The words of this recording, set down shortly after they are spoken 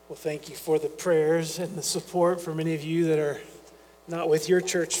Well, thank you for the prayers and the support for many of you that are not with your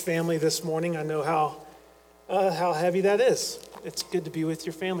church family this morning. I know how heavy that is. It's good to be with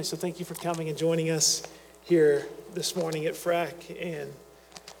your family. So thank you for coming and joining us here this morning at FRAC. And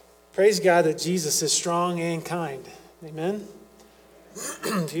praise God that Jesus is strong and kind. Amen.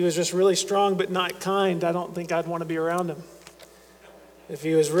 If he was just really strong but not kind, I don't think I'd want to be around him. If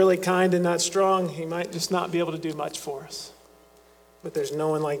he was really kind and not strong, he might just not be able to do much for us. But there's no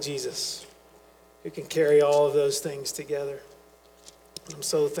one like Jesus who can carry all of those things together. I'm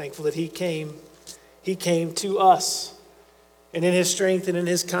so thankful that he came to us. And in his strength and in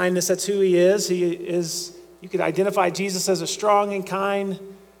his kindness, that's who he is. You could identify Jesus as a strong and kind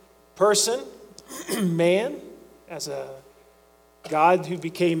person, man, as a God who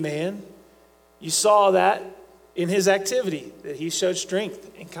became man. You saw that in his activity, that he showed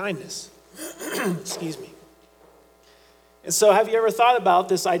strength and kindness. Excuse me. And so have you ever thought about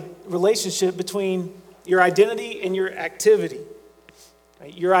this relationship between your identity and your activity?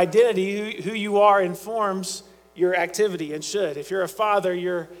 Right? Your identity, who you are, informs your activity and should. If you're a father,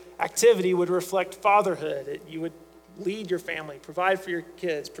 your activity would reflect fatherhood. You would lead your family, provide for your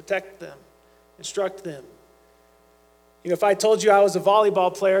kids, protect them, instruct them. You know, if I told you I was a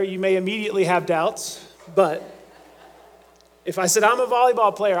volleyball player, you may immediately have doubts, but if I said I'm a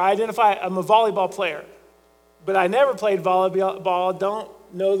volleyball player, I identify I'm a volleyball player, but I never played volleyball, don't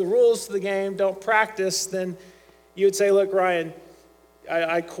know the rules to the game, don't practice, then you would say, look, Ryan,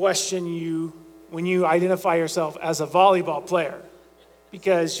 I question you when you identify yourself as a volleyball player,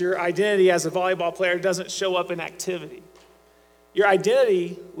 because your identity as a volleyball player doesn't show up in activity. Your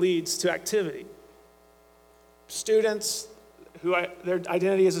identity leads to activity. Students, their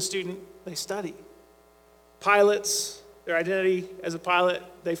identity as a student, they study. Pilots, their identity as a pilot,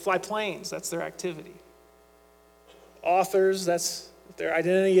 they fly planes. That's their activity. Authors, their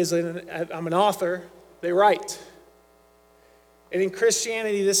identity is I'm an author, they write. And in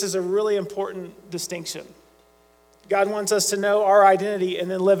Christianity, this is a really important distinction. God wants us to know our identity and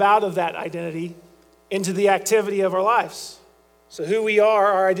then live out of that identity into the activity of our lives. So who we are,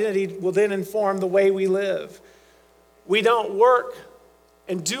 our identity will then inform the way we live. We don't work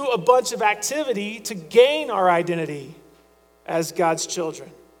and do a bunch of activity to gain our identity as God's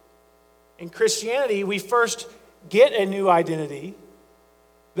children. In Christianity, we first get a new identity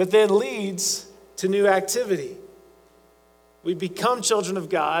that then leads to new activity. We become children of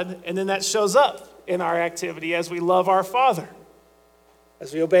God, and then that shows up in our activity as we love our Father,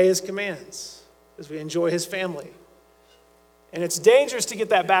 as we obey his commands, as we enjoy his family. And it's dangerous to get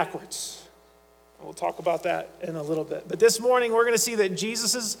that backwards. We'll talk about that in a little bit. But this morning, we're going to see that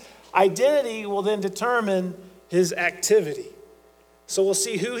Jesus' identity will then determine his activity. So we'll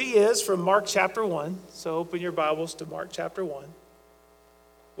see who he is from Mark chapter 1. So open your Bibles to Mark chapter 1.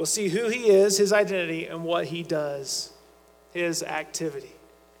 We'll see who he is, his identity, and what he does, his activity.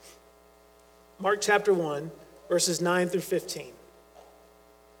 Mark chapter 1, verses 9 through 15.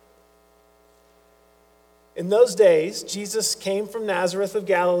 In those days, Jesus came from Nazareth of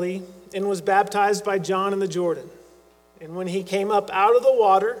Galilee and was baptized by John in the Jordan. And when he came up out of the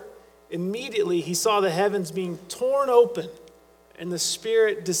water, immediately he saw the heavens being torn open and the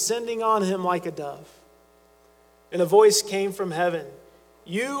Spirit descending on him like a dove. And a voice came from heaven,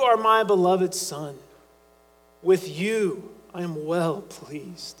 "You are my beloved Son. With you I am well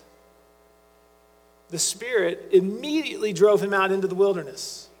pleased." The Spirit immediately drove him out into the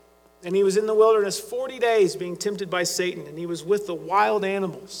wilderness. And he was in the wilderness 40 days being tempted by Satan. And he was with the wild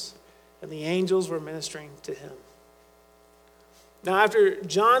animals. And the angels were ministering to him. Now after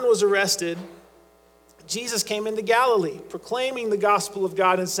John was arrested, Jesus came into Galilee, proclaiming the gospel of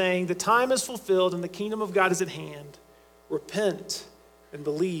God and saying, "The time is fulfilled and the kingdom of God is at hand. Repent and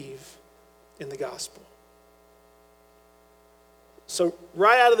believe in the gospel." So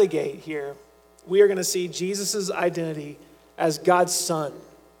right out of the gate here, we are going to see Jesus' identity as God's Son,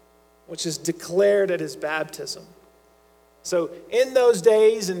 which is declared at his baptism. So in those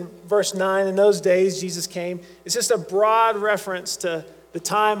days, in verse 9, in those days Jesus came, it's just a broad reference to the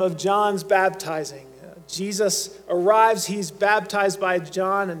time of John's baptizing. Jesus arrives, he's baptized by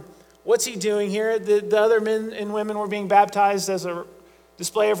John, and what's he doing here? The other men and women were being baptized as a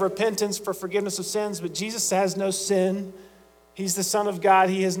display of repentance for forgiveness of sins, but Jesus has no sin. He's the Son of God,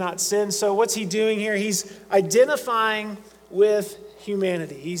 he has not sinned. So what's he doing here? He's identifying with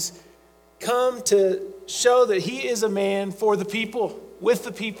humanity. He's come to show that he is a man for the people, with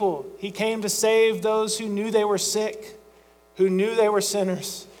the people. He came to save those who knew they were sick, who knew they were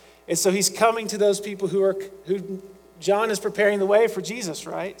sinners. And so he's coming to those people who John is preparing the way for Jesus,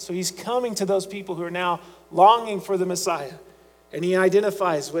 right? So he's coming to those people who are now longing for the Messiah. and he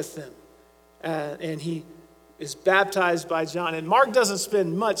identifies with them. And he is baptized by John. And Mark doesn't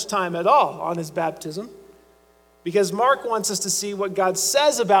spend much time at all on his baptism because Mark wants us to see what God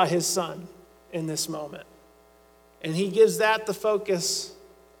says about his son in this moment. And he gives that the focus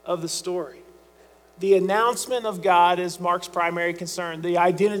of the story. The announcement of God is Mark's primary concern, the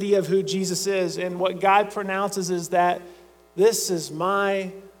identity of who Jesus is. And what God pronounces is that this is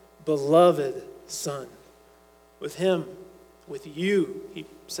my beloved son. With him, with you, he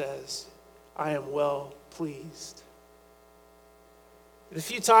says, I am well pleased. The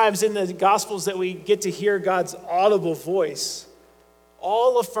few times in the Gospels that we get to hear God's audible voice,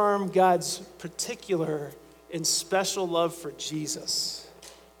 all affirm God's particular and special love for Jesus,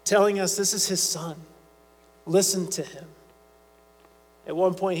 telling us this is his son. Listen to him. At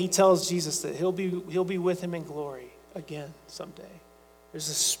one point, he tells Jesus that he'll be with him in glory again someday. There's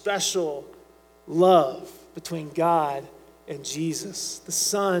a special love between God and Jesus, the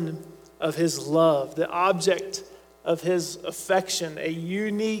son of his love, the object of his affection. A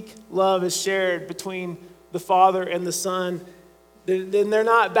unique love is shared between the Father and the Son. Then they're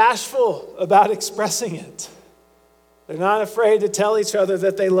not bashful about expressing it. They're not afraid to tell each other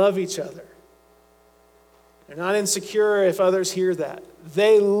that they love each other. They're not insecure if others hear that.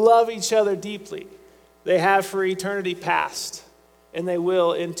 They love each other deeply. They have for eternity past, and they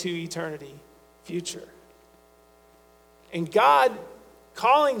will into eternity future. And God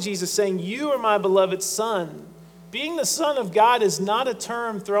calling Jesus, saying, you are my beloved son. Being the son of God is not a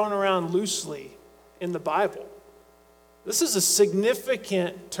term thrown around loosely in the Bible. This is a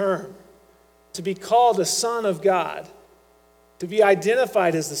significant term. To be called a son of God, to be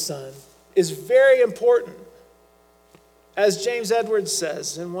identified as the son, is very important. As James Edwards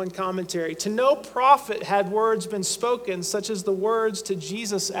says in one commentary, to no prophet had words been spoken such as the words to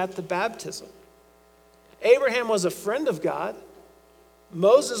Jesus at the baptism. Abraham was a friend of God.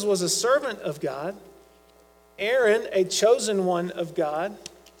 Moses was a servant of God. Aaron, a chosen one of God.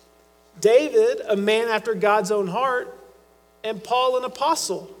 David, a man after God's own heart. And Paul, an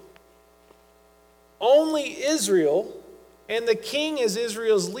apostle. Only Israel, and the king as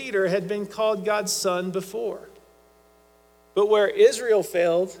Israel's leader, had been called God's son before. But where Israel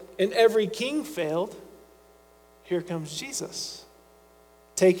failed and every king failed, here comes Jesus,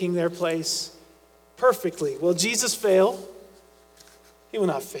 taking their place perfectly. Will Jesus fail? He will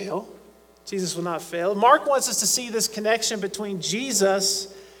not fail. Jesus will not fail. Mark wants us to see this connection between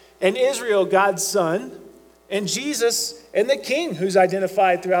Jesus and Israel, God's son, and Jesus and the king, who's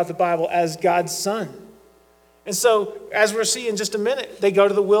identified throughout the Bible as God's son. And so, as we'll see in just a minute, they go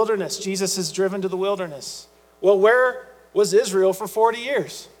to the wilderness. Jesus is driven to the wilderness. Well, where was Israel for 40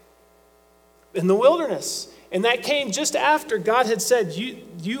 years? In the wilderness. And that came just after God had said,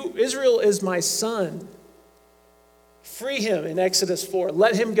 you Israel is my son. Free him in Exodus 4.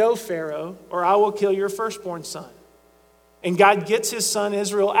 Let him go, Pharaoh, or I will kill your firstborn son. And God gets his son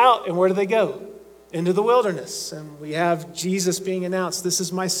Israel out, and where do they go? Into the wilderness. And we have Jesus being announced, this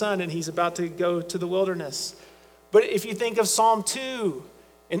is my son, and he's about to go to the wilderness. But if you think of Psalm 2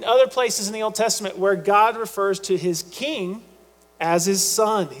 and other places in the Old Testament where God refers to his king as his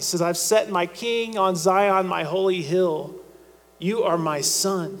son. He says, I've set my king on Zion, my holy hill. You are my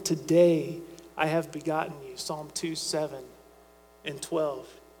son. Today I have begotten you. Psalm 2, 7 and 12.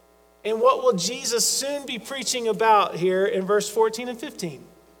 And what will Jesus soon be preaching about here in verse 14 and 15?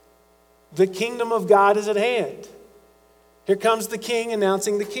 The kingdom of God is at hand. Here comes the king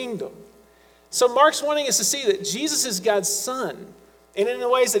announcing the kingdom. So Mark's wanting us to see that Jesus is God's son. And in the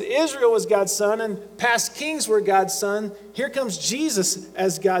ways that Israel was God's son and past kings were God's son, here comes Jesus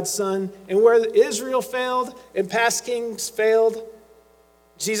as God's son. And where Israel failed and past kings failed,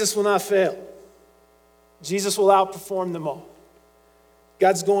 Jesus will not fail. Jesus will outperform them all.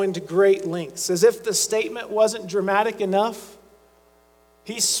 God's going to great lengths. As if the statement wasn't dramatic enough,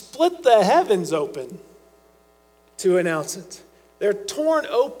 he split the heavens open to announce it. They're torn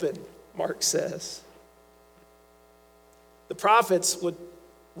open, Mark says. The prophets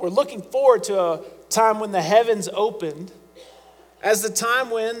were looking forward to a time when the heavens opened as the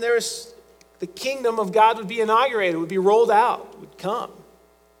time when the kingdom of God would be inaugurated, would be rolled out, would come.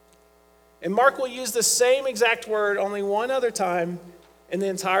 And Mark will use the same exact word only one other time in the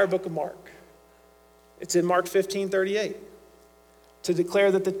entire book of Mark. It's in Mark 15:38, to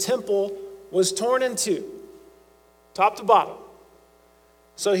declare that the temple was torn in two, top to bottom.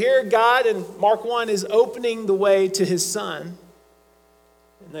 So here God in Mark 1 is opening the way to his son.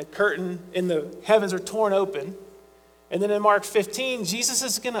 And the curtain in the heavens are torn open. And then in Mark 15, Jesus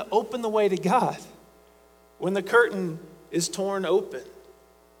is going to open the way to God when the curtain is torn open.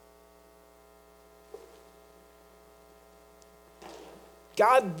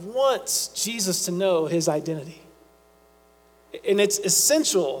 God wants Jesus to know his identity. And it's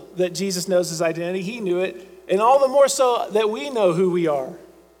essential that Jesus knows his identity. He knew it. And all the more so that we know who we are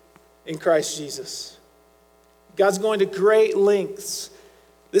in Christ Jesus. God's going to great lengths.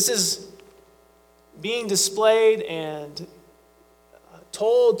 This is being displayed and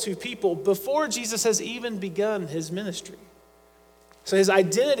told to people before Jesus has even begun his ministry. So his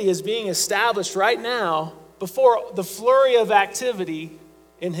identity is being established right now before the flurry of activity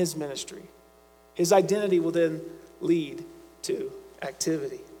in his ministry. His identity will then lead to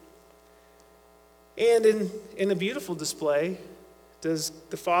activity. And in a beautiful display, does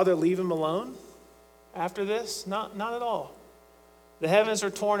the Father leave him alone after this? Not at all. The heavens are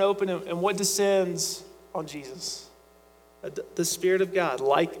torn open, and what descends on Jesus? The Spirit of God,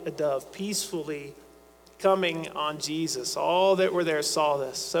 like a dove, peacefully coming on Jesus. All that were there saw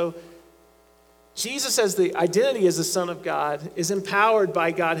this. So Jesus, as the identity as the Son of God, is empowered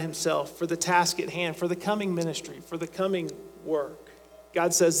by God himself for the task at hand, for the coming ministry, for the coming work.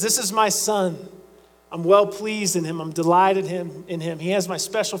 God says, "This is my Son. I'm well pleased in him. I'm delighted in him. He has my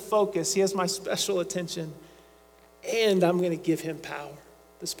special focus. He has my special attention. And I'm going to give him power,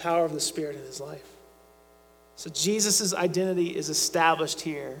 this power of the Spirit in his life." So Jesus' identity is established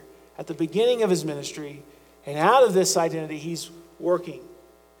here at the beginning of his ministry. And out of this identity, he's working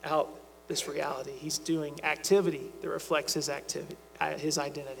out this reality. He's doing activity that reflects his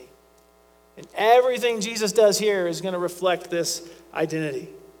identity. And everything Jesus does here is going to reflect this identity.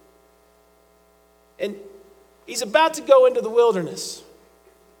 And he's about to go into the wilderness.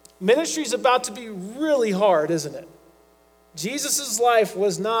 Ministry's about to be really hard, isn't it? Jesus' life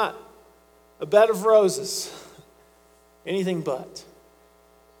was not a bed of roses, anything but.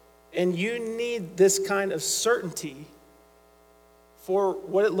 And you need this kind of certainty for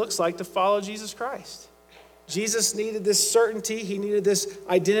what it looks like to follow Jesus Christ. Jesus needed this certainty. He needed this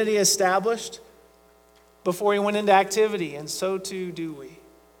identity established before he went into activity, and so too do we.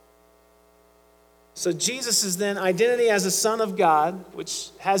 So Jesus' then identity as a Son of God, which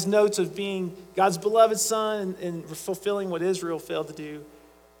has notes of being God's beloved Son and fulfilling what Israel failed to do,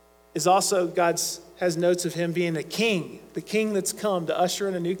 is also has notes of him being a king, the king that's come to usher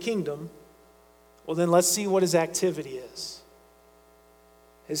in a new kingdom. Well, then let's see what his activity is.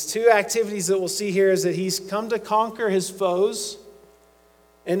 His two activities that we'll see here is that he's come to conquer his foes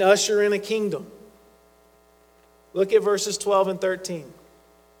and usher in a kingdom. Look at verses 12 and 13.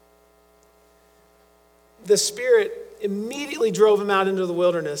 The Spirit immediately drove him out into the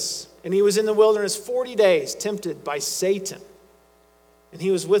wilderness, and he was in the wilderness 40 days, tempted by Satan. And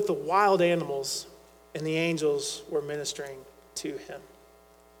he was with the wild animals, and the angels were ministering to him.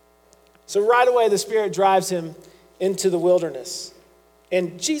 So right away, the Spirit drives him into the wilderness.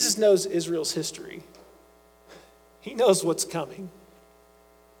 And Jesus knows Israel's history. He knows what's coming.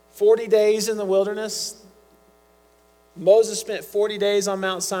 40 days in the wilderness. Moses spent 40 days on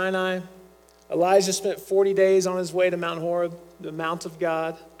Mount Sinai. Elijah spent 40 days on his way to Mount Horeb, the Mount of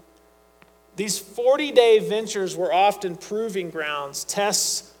God. These 40-day ventures were often proving grounds,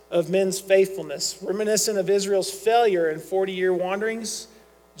 tests of men's faithfulness, reminiscent of Israel's failure in 40-year wanderings.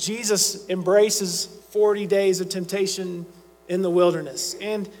 Jesus embraces 40 days of temptation in the wilderness.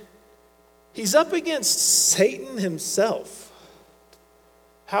 And he's up against Satan himself.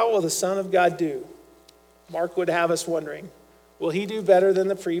 How will the Son of God do? Mark would have us wondering, will he do better than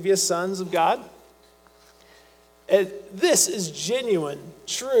the previous sons of God? And this is genuine,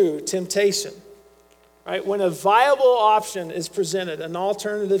 true temptation. Right? When a viable option is presented, an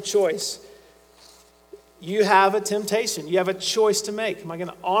alternative choice, you have a temptation. You have a choice to make. Am I going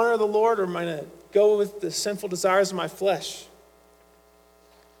to honor the Lord, or am I going to go with the sinful desires of my flesh?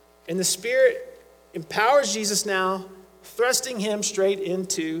 And the Spirit empowers Jesus now, thrusting him straight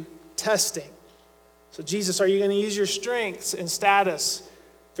into testing. So Jesus, are you going to use your strengths and status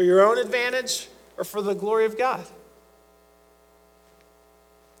for your own advantage or for the glory of God?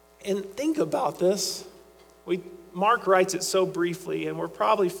 And think about this. Mark writes it so briefly, and we're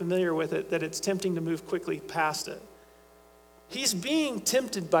probably familiar with it, that it's tempting to move quickly past it. He's being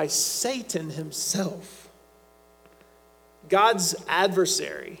tempted by Satan himself, God's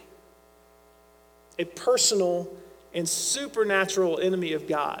adversary, a personal and supernatural enemy of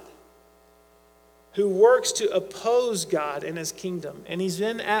God, who works to oppose God and his kingdom. And he's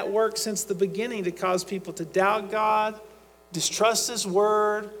been at work since the beginning to cause people to doubt God, distrust his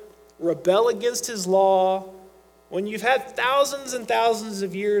word, rebel against his law. When you've had thousands and thousands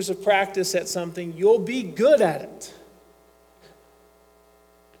of years of practice at something, you'll be good at it.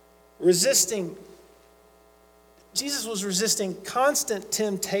 Jesus was resisting constant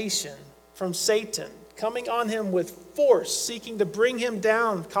temptation from Satan, coming on him with force, seeking to bring him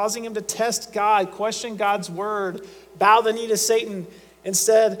down, causing him to test God, question God's word, bow the knee to Satan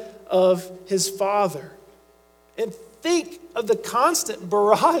instead of his Father. And think of the constant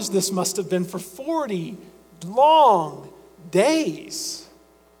barrage this must have been for 40 long days.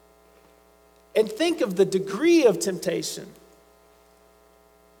 And think of the degree of temptation.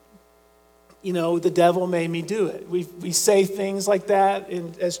 You know, the devil made me do it. We say things like that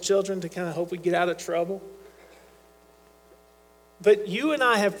as children to kind of hope we get out of trouble. But you and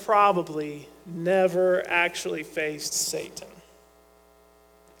I have probably never actually faced Satan.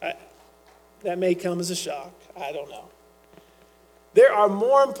 That may come as a shock. I don't know. There are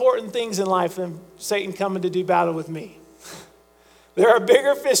more important things in life than Satan coming to do battle with me. There are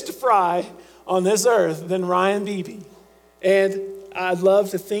bigger fish to fry on this earth than Ryan Bebee. And I'd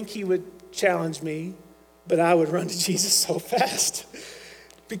love to think he would challenge me, but I would run to Jesus so fast.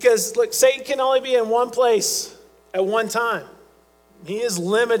 Because, look, Satan can only be in one place at one time. He is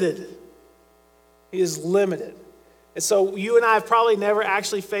limited. He is limited. And so you and I have probably never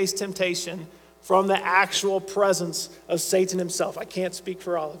actually faced temptation from the actual presence of Satan himself. I can't speak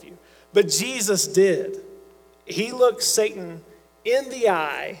for all of you. But Jesus did. He looked Satan in the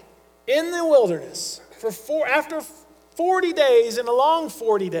eye in the wilderness after 40 days and a long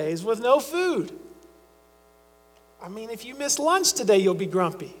 40 days with no food. I mean, if you miss lunch today, you'll be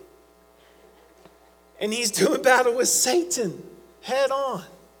grumpy. And he's doing battle with Satan head on.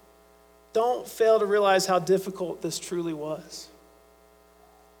 Don't fail to realize how difficult this truly was.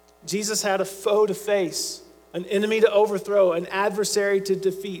 Jesus had a foe to face, an enemy to overthrow, an adversary to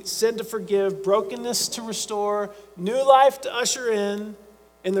defeat, sin to forgive, brokenness to restore, new life to usher in.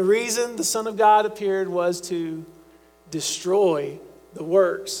 And the reason the Son of God appeared was to destroy the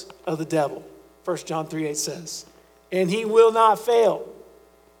works of the devil. 1 John 3:8 says, and he will not fail.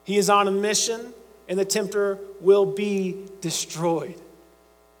 He is on a mission, and the tempter will be destroyed.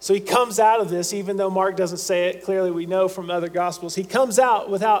 So he comes out of this, even though Mark doesn't say it, clearly we know from other gospels, he comes out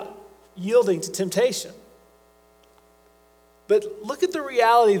without yielding to temptation. But look at the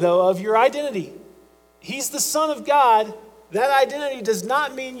reality, though, of your identity. He's the Son of God. That identity does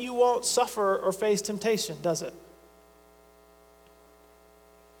not mean you won't suffer or face temptation, does it?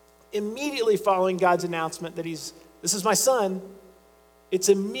 Immediately following God's announcement that this is my son, it's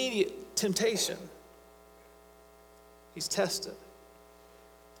immediate temptation. He's tested.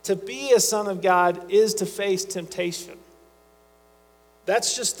 To be a son of God is to face temptation.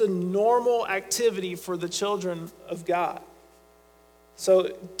 That's just the normal activity for the children of God.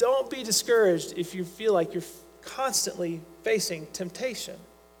 So don't be discouraged if you feel like you're constantly facing temptation.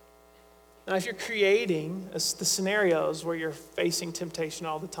 Now, if you're creating the scenarios where you're facing temptation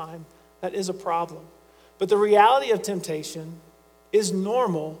all the time, that is a problem. But the reality of temptation is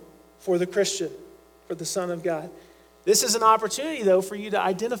normal for the Christian, for the Son of God. This is an opportunity, though, for you to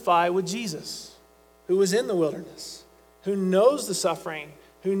identify with Jesus, who was in the wilderness, who knows the suffering,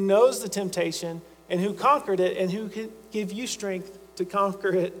 who knows the temptation, and who conquered it, and who can give you strength to conquer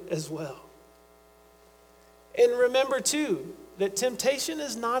it as well. And remember, too, that temptation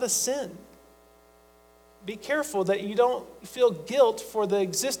is not a sin. Be careful that you don't feel guilt for the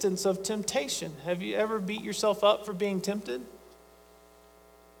existence of temptation. Have you ever beat yourself up for being tempted?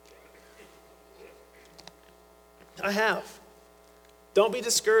 I have. Don't be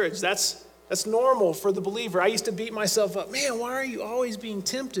discouraged. That's normal for the believer. I used to beat myself up. Man, why are you always being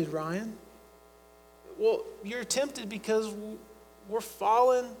tempted, Ryan? Well, you're tempted because we're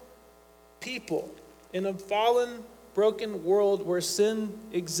fallen people in a fallen, broken world where sin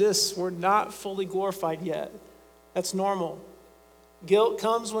exists. We're not fully glorified yet. That's normal. Guilt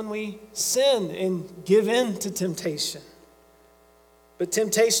comes when we sin and give in to temptation. But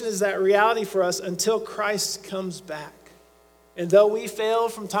temptation is that reality for us until Christ comes back. And though we fail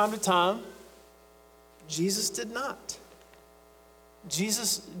from time to time, Jesus did not.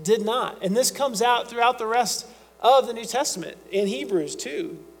 Jesus did not. And this comes out throughout the rest of the New Testament, in Hebrews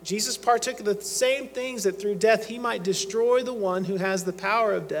too. Jesus partook of the same things that through death he might destroy the one who has the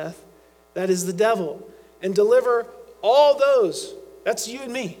power of death, that is the devil, and deliver all those, that's you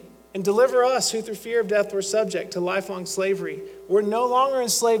and me, and deliver us who through fear of death were subject to lifelong slavery. We're no longer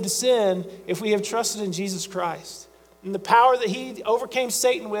enslaved to sin if we have trusted in Jesus Christ. And the power that he overcame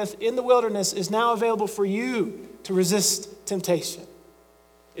Satan with in the wilderness is now available for you to resist temptation.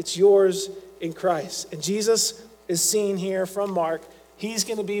 It's yours in Christ. And Jesus is seen here from Mark. He's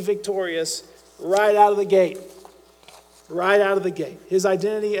going to be victorious right out of the gate. Right out of the gate. His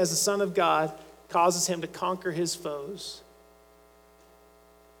identity as the Son of God causes him to conquer his foes.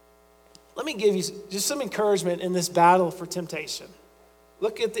 Let me give you just some encouragement in this battle for temptation.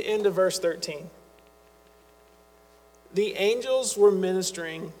 Look at the end of verse 13. the angels were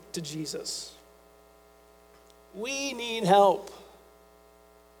ministering to Jesus. We need help.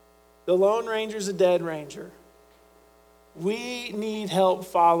 The Lone Ranger's a dead ranger. We need help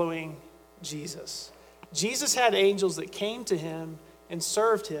following Jesus. Jesus had angels that came to him and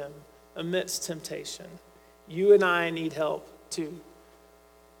served him amidst temptation. You and I need help too.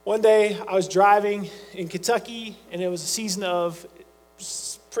 One day I was driving in Kentucky, and it was a season of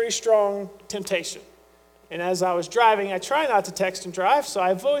pretty strong temptation. And as I was driving, I try not to text and drive, so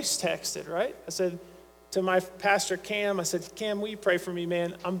I voice texted, right? I said to my pastor, Cam, I said, Cam, will you pray for me,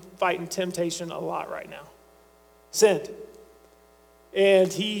 man? I'm fighting temptation a lot right now. Send.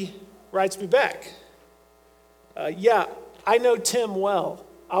 And he writes me back, yeah, I know Tim well.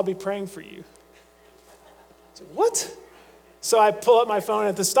 I'll be praying for you. I said, what? So I pull up my phone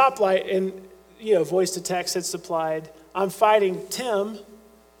at the stoplight and, voice to text had supplied, I'm fighting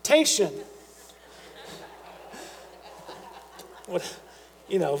temptation. What,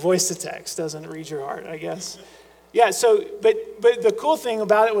 voice to text doesn't read your heart, I guess. Yeah, so, but the cool thing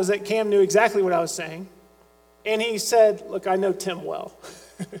about it was that Cam knew exactly what I was saying. And he said, look, I know Tim well.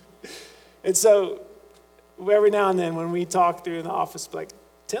 And so every now and then when we talk through in the office, like,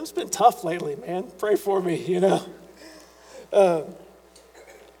 Tim's been tough lately, man. Pray for me,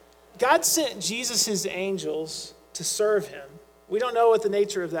 God sent Jesus his angels to serve him. We don't know what the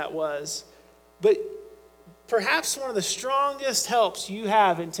nature of that was, but perhaps one of the strongest helps you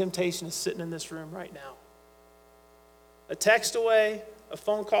have in temptation is sitting in this room right now. A text away, a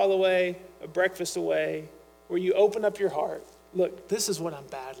phone call away, a breakfast away, where you open up your heart. Look, this is what I'm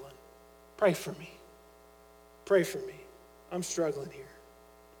battling. Pray for me. Pray for me. I'm struggling here.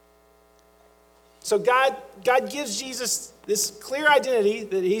 So God gives Jesus this clear identity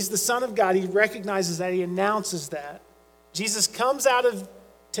that he's the Son of God. He recognizes that. He announces that. Jesus comes out of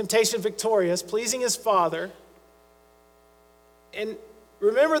temptation victorious, pleasing his Father. And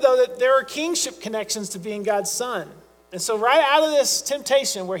remember, though, that there are kingship connections to being God's son. And so right out of this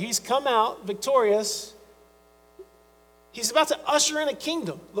temptation where he's come out victorious, he's about to usher in a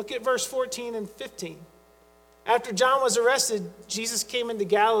kingdom. Look at verse 14 and 15. After John was arrested, Jesus came into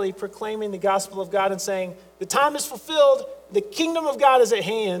Galilee proclaiming the gospel of God and saying, the time is fulfilled, the kingdom of God is at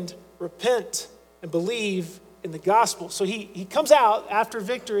hand. Repent and believe in the gospel. So he comes out after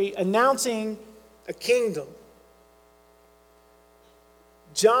victory announcing a kingdom.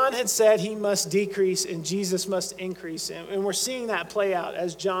 John had said he must decrease and Jesus must increase. And we're seeing that play out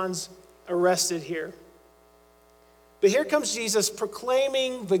as John's arrested here. But here comes Jesus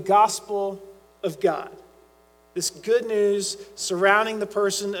proclaiming the gospel of God. This good news surrounding the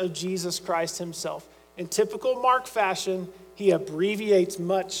person of Jesus Christ himself. In typical Mark fashion, he abbreviates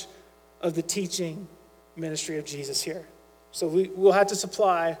much of the teaching ministry of Jesus here. So we'll have to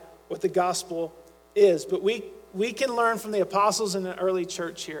supply what the gospel is. But we can learn from the apostles in the early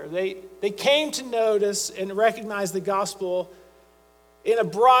church here. They came to notice and recognize the gospel in a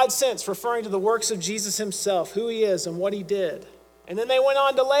broad sense, referring to the works of Jesus himself, who he is and what he did. And then they went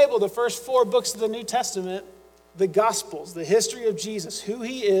on to label the first 4 books of the New Testament the Gospels, the history of Jesus, who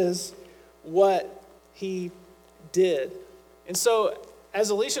he is, what he did. And so, as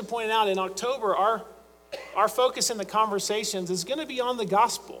Alicia pointed out, in October, our focus in the conversations is going to be on the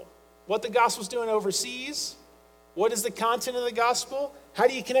gospel. What the gospel's doing overseas, what is the content of the gospel, how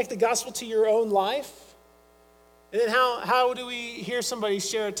do you connect the gospel to your own life, and then how do we hear somebody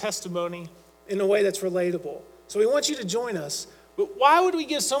share a testimony in a way that's relatable. So we want you to join us. But why would we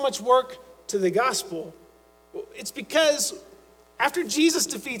give so much work to the gospel? It's because after Jesus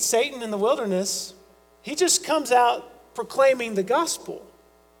defeats Satan in the wilderness, he just comes out proclaiming the gospel.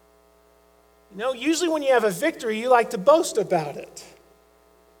 Usually when you have a victory, you like to boast about it.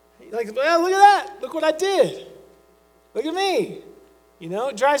 You're like, well, look at that. Look what I did. Look at me.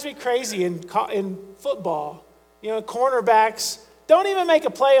 It drives me crazy in football. Cornerbacks don't even make a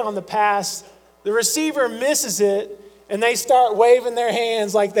play on the pass. The receiver misses it, and they start waving their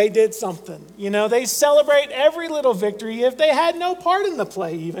hands like they did something. They celebrate every little victory if they had no part in the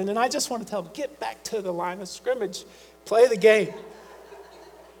play even. And I just want to tell them, get back to the line of scrimmage. Play the game.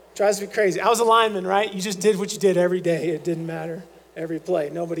 Drives me crazy. I was a lineman, right? You just did what you did every day. It didn't matter. Every play.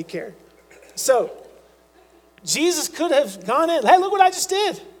 Nobody cared. So, Jesus could have gone in. Hey, look what I just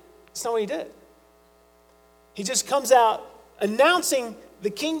did. That's not what he did. He just comes out announcing the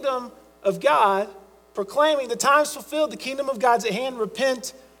kingdom of God, proclaiming the time's fulfilled, the kingdom of God's at hand,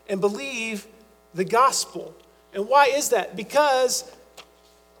 repent and believe the gospel. And why is that? Because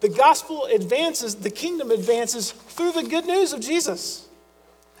the gospel advances, the kingdom advances through the good news of Jesus.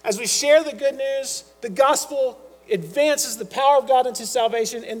 As we share the good news, the gospel advances the power of God into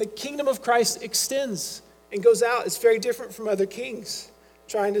salvation, and the kingdom of Christ extends and goes out. It's very different from other kings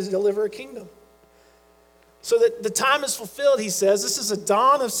trying to deliver a kingdom. So that the time is fulfilled, he says. This is a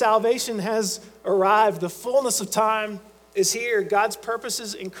dawn of salvation has arrived. The fullness of time is here. God's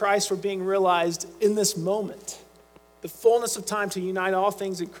purposes in Christ were being realized in this moment. The fullness of time to unite all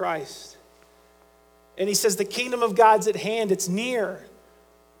things in Christ. And he says the kingdom of God's at hand. It's near.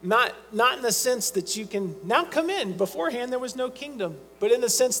 Not in the sense that you can now come in. Beforehand, there was no kingdom. But in the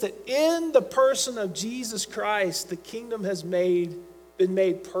sense that in the person of Jesus Christ, the kingdom has been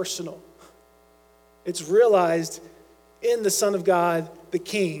made personal. It's realized in the Son of God, the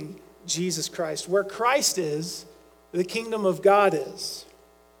King, Jesus Christ. Where Christ is, the kingdom of God is.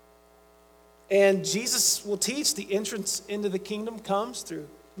 And Jesus will teach the entrance into the kingdom comes through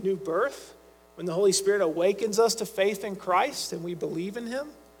new birth. When the Holy Spirit awakens us to faith in Christ and we believe in him,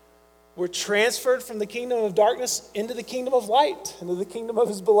 we're transferred from the kingdom of darkness into the kingdom of light, into the kingdom of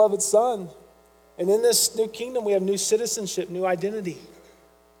his beloved Son. And in this new kingdom, we have new citizenship, new identity.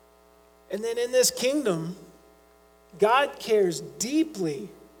 And then in this kingdom, God cares deeply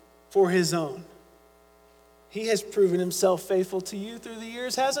for his own. He has proven himself faithful to you through the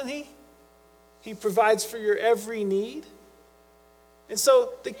years, hasn't he? He provides for your every need. And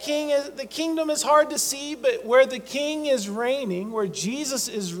so the kingdom is hard to see, but where the king is reigning, where Jesus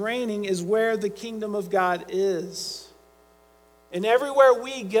is reigning, is where the kingdom of God is. And everywhere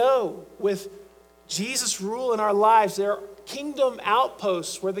we go with Jesus' rule in our lives, there are kingdom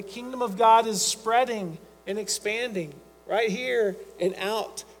outposts where the kingdom of God is spreading and expanding right here and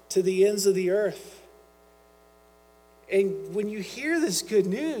out to the ends of the earth. And when you hear this good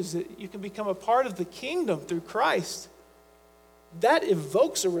news that you can become a part of the kingdom through Christ, that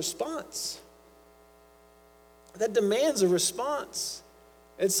evokes a response. That demands a response.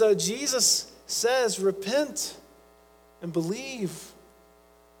 And so Jesus says, repent and believe.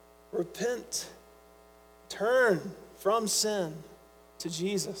 Repent. Turn from sin to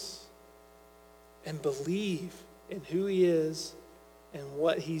Jesus and believe in who he is and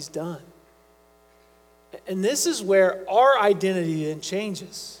what he's done. And this is where our identity then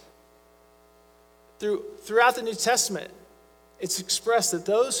changes. Throughout the New Testament, it's expressed that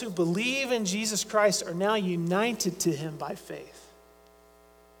those who believe in Jesus Christ are now united to him by faith.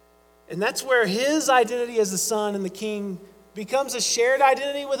 And that's where his identity as the Son and the King becomes a shared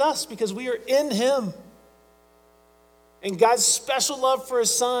identity with us because we are in him. And God's special love for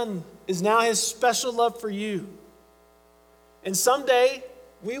his Son is now his special love for you. And someday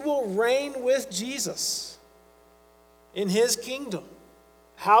we will reign with Jesus in his kingdom.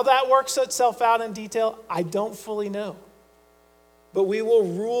 How that works itself out in detail, I don't fully know. But we will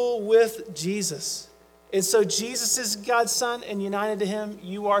rule with Jesus. And so Jesus is God's Son, and united to him,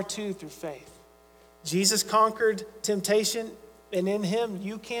 you are too through faith. Jesus conquered temptation, and in him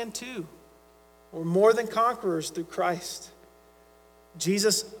you can too. We're more than conquerors through Christ.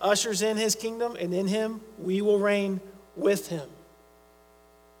 Jesus ushers in his kingdom, and in him we will reign with him.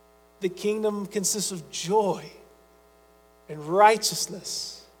 The kingdom consists of joy and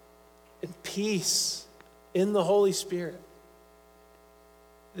righteousness and peace in the Holy Spirit.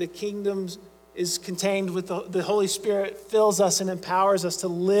 The kingdom is contained with the Holy Spirit, fills us and empowers us to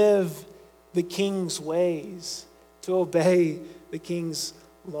live the King's ways, to obey the King's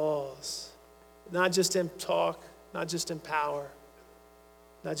laws. Not just in talk, not just in power,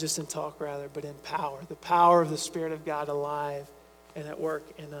 not just in talk rather, but in power. The power of the Spirit of God alive and at work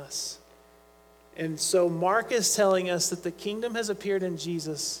in us. And so Mark is telling us that the kingdom has appeared in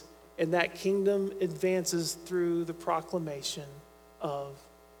Jesus, and that kingdom advances through the proclamation of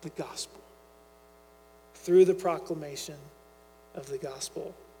the gospel. Through the proclamation of the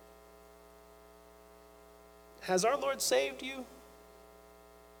gospel. Has our Lord saved you?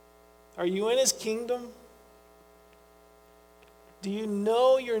 Are you in his kingdom? Do you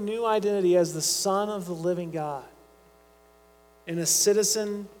know your new identity as the Son of the living God and a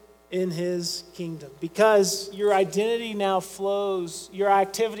citizen in his kingdom? Because your identity now flows, your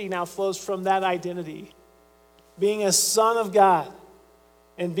activity now flows from that identity. Being a son of God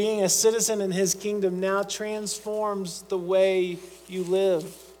and being a citizen in his kingdom now transforms the way you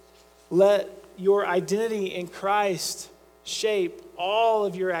live. Let your identity in Christ shape all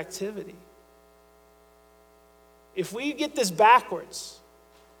of your activity. If we get this backwards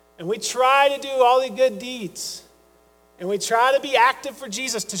and we try to do all the good deeds and we try to be active for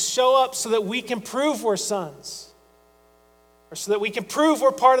Jesus to show up so that we can prove we're sons, or so that we can prove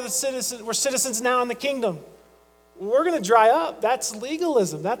we're part of we're citizens now in the kingdom, we're going to dry up. That's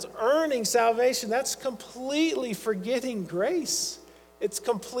legalism. That's earning salvation. That's completely forgetting grace. It's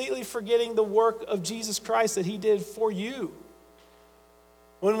completely forgetting the work of Jesus Christ that he did for you.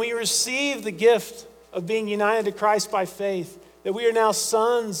 When we receive the gift of being united to Christ by faith, that we are now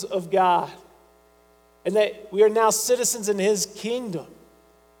sons of God, and that we are now citizens in his kingdom,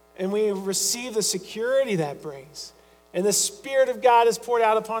 and we receive the security that brings. And the Spirit of God is poured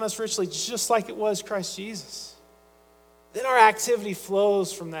out upon us richly, just like it was Christ Jesus. Then our activity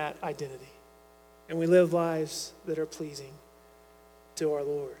flows from that identity, and we live lives that are pleasing to our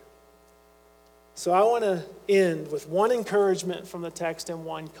Lord. So I want to end with one encouragement from the text and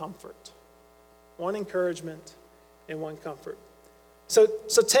one comfort. One encouragement and one comfort. So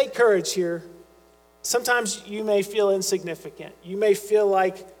take courage here. Sometimes you may feel insignificant. You may feel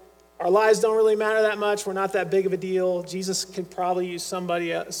like our lives don't really matter that much. We're not that big of a deal. Jesus can probably use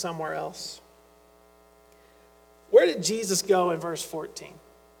somebody somewhere else. Where did Jesus go in verse 14?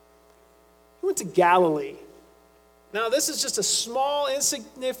 He went to Galilee. Now, this is just a small,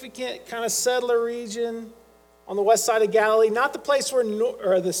 insignificant kind of settler region on the west side of Galilee, not the place where,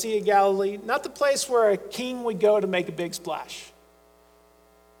 or the Sea of Galilee, not the place where a king would go to make a big splash.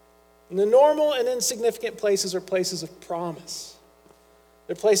 And the normal and insignificant places are places of promise.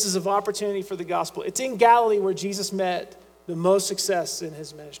 They're places of opportunity for the gospel. It's in Galilee where Jesus met the most success in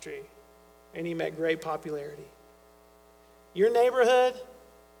his ministry, and he met great popularity. Your neighborhood,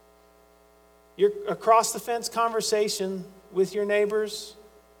 your across-the-fence conversation with your neighbors,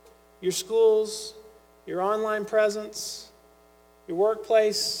 your schools, your online presence, your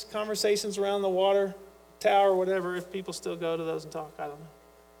workplace, conversations around the water tower, whatever, if people still go to those and talk, I don't know.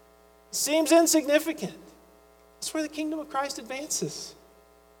 Seems insignificant. That's where the kingdom of Christ advances.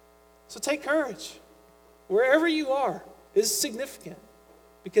 So take courage. Wherever you are is significant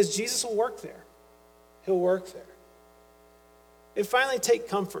because Jesus will work there. He'll work there. And finally, take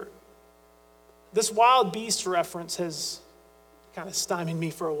comfort. This wild beast reference has kind of stymied me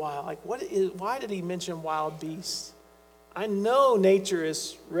for a while. Like, why did he mention wild beasts? I know nature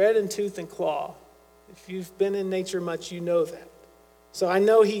is red in tooth and claw. If you've been in nature much, you know that. So I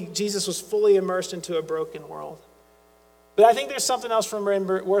know Jesus was fully immersed into a broken world. But I think there's something else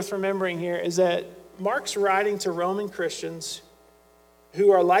worth remembering here is that Mark's writing to Roman Christians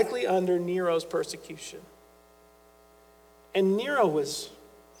who are likely under Nero's persecution. And Nero was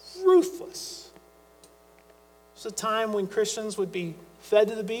ruthless. It was a time when Christians would be fed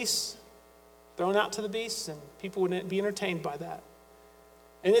to the beasts, thrown out to the beasts, and people wouldn't be entertained by that.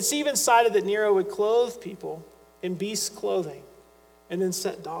 And it's even cited that Nero would clothe people in beast clothing and then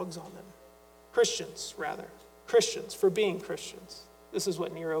set dogs on them. Christians, for being Christians. This is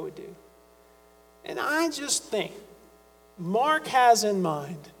what Nero would do. And I just think Mark has in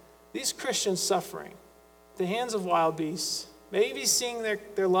mind these Christians suffering at the hands of wild beasts, maybe seeing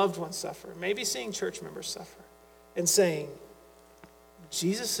their loved ones suffer, maybe seeing church members suffer, and saying,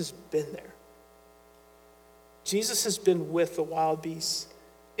 Jesus has been there. Jesus has been with the wild beasts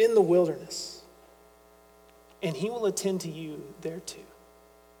in the wilderness, and he will attend to you there too.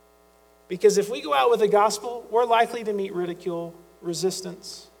 Because if we go out with the gospel, we're likely to meet ridicule,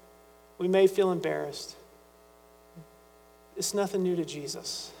 resistance. We may feel embarrassed. It's nothing new to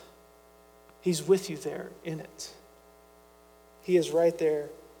Jesus. He's with you there in it. He is right there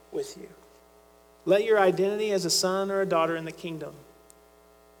with you. Let your identity as a son or a daughter in the kingdom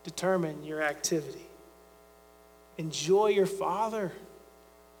determine your activity. Enjoy your Father.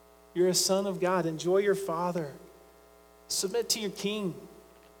 You're a son of God. Enjoy your Father. Submit to your King.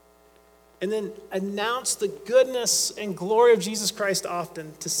 And then announce the goodness and glory of Jesus Christ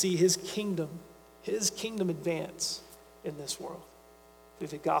often to see his kingdom advance in this world through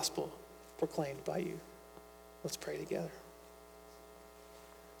the gospel proclaimed by you. Let's pray together.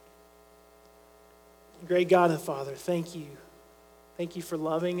 Great God and Father, thank you. Thank you for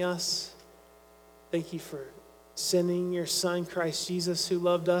loving us. Thank you for sending your Son, Christ Jesus, who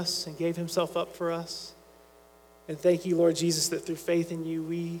loved us and gave himself up for us. And thank you, Lord Jesus, that through faith in you,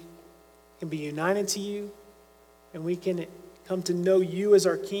 we can be united to you, and we can come to know you as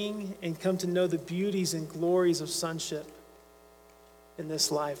our King and come to know the beauties and glories of sonship in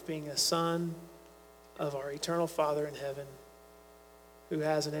this life, being a son of our eternal Father in heaven, who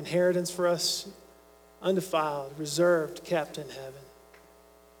has an inheritance for us, undefiled, reserved, kept in heaven.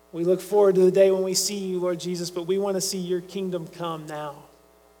 We look forward to the day when we see you, Lord Jesus, but we want to see your kingdom come now.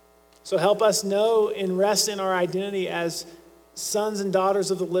 So help us know and rest in our identity as sons and daughters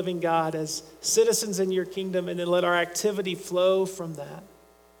of the living God, as citizens in your kingdom, and then let our activity flow from that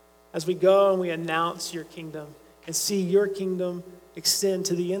as we go and we announce your kingdom and see your kingdom extend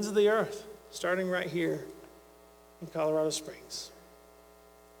to the ends of the earth, starting right here in Colorado Springs.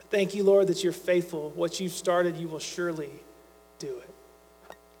 Thank you, Lord, that you're faithful. What you've started, you will surely do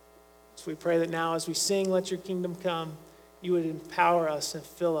it. So we pray that now as we sing, let your kingdom come, you would empower us and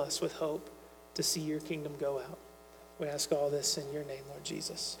fill us with hope to see your kingdom go out. We ask all this in your name, Lord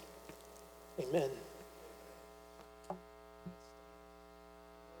Jesus. Amen.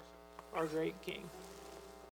 Our great King.